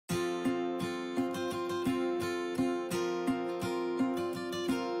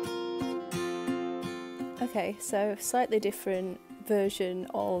Okay, so slightly different version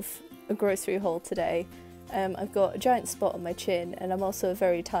of a grocery haul today. I've got a giant spot on my chin and I'm also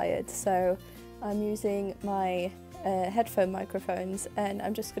very tired, so I'm using my headphone microphones and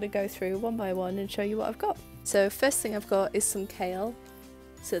I'm just going to go through one by one and show you what I've got. So first thing I've got is some kale.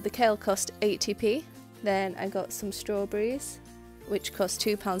 So the kale cost 80p. Then I got some strawberries, which cost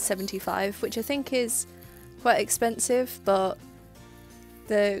 £2.75, which I think is quite expensive, but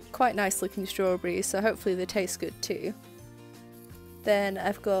they're quite nice looking strawberries, so hopefully they taste good too. Then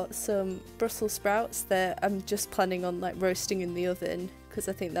I've got some Brussels sprouts that I'm just planning on like roasting in the oven because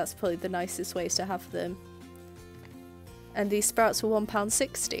I think that's probably the nicest way to have them. And these sprouts were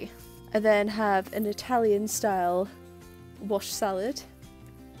 £1.60. I then have an Italian style wash salad.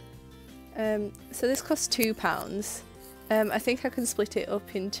 So this costs £2. I think I can split it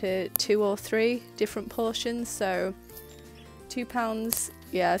up into 2 or 3 different portions, so £2,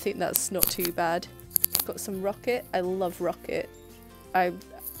 yeah, I think that's not too bad. Got some rocket. I love rocket.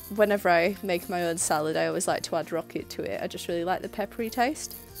 Whenever I make my own salad, I always like to add rocket to it. I just really like the peppery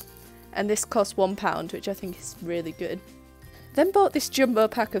taste. And this cost £1, which I think is really good. Then bought this jumbo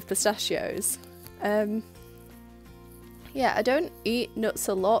pack of pistachios. Yeah, I don't eat nuts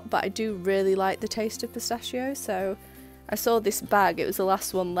a lot, but I do really like the taste of pistachios, so I saw this bag, it was the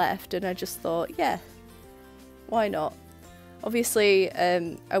last one left, and I just thought, yeah, why not? Obviously,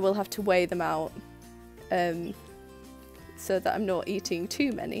 I will have to weigh them out so that I'm not eating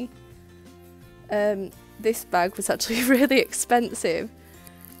too many. This bag was actually really expensive.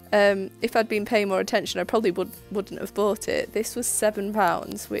 If I'd been paying more attention, I probably wouldn't have bought it. This was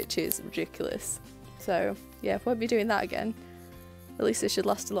 £7, which is ridiculous. So yeah, won't be doing that again. At least this should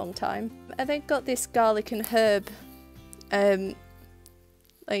last a long time. I then got this garlic and herb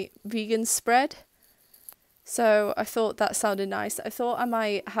like vegan spread. So I thought that sounded nice. I thought I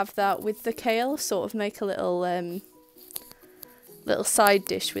might have that with the kale, sort of make a little side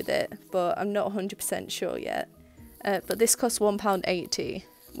dish with it, but I'm not 100% sure yet. But this costs £1.80,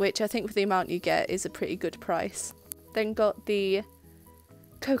 which I think with the amount you get is a pretty good price. Then got the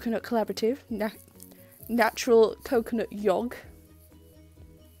Coconut Collaborative Natural Coconut Yogg.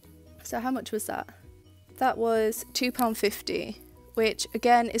 So how much was that? That was £2.50, which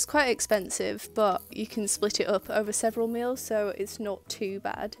again is quite expensive, but you can split it up over several meals, so it's not too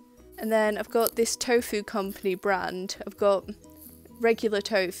bad. And then I've got this tofu company brand. I've got regular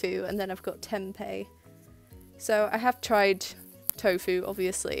tofu and then I've got tempeh. So I have tried tofu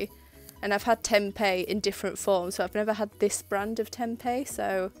obviously, and I've had tempeh in different forms, so I've never had this brand of tempeh,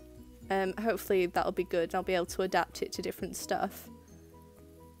 so hopefully that'll be good and I'll be able to adapt it to different stuff.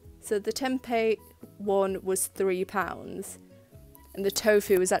 So the tempeh one was £3 and the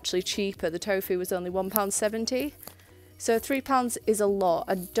tofu was actually cheaper. The tofu was only £1.70. So £3 is a lot.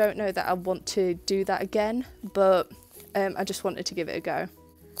 I don't know that I want to do that again, but I just wanted to give it a go.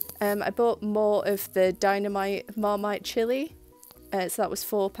 I bought more of the Dynamite Marmite chili, so that was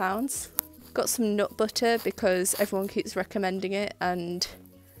 £4. Got some nut butter because everyone keeps recommending it and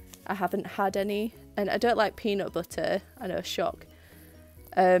I haven't had any, and I don't like peanut butter, I know, shock.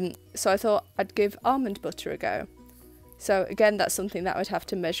 So I thought I'd give almond butter a go. So again, that's something that I would have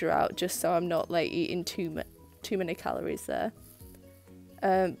to measure out just so I'm not like eating too many calories there.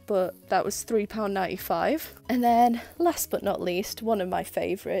 But that was £3.95. And then last but not least, one of my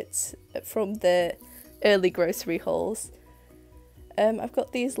favourites from the early grocery hauls. I've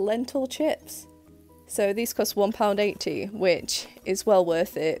got these lentil chips. So these cost £1.80, which is well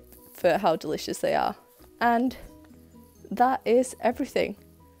worth it for how delicious they are. And that is everything.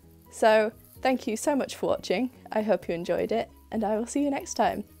 So thank you so much for watching. I hope you enjoyed it, and I will see you next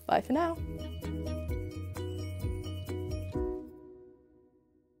time. Bye for now.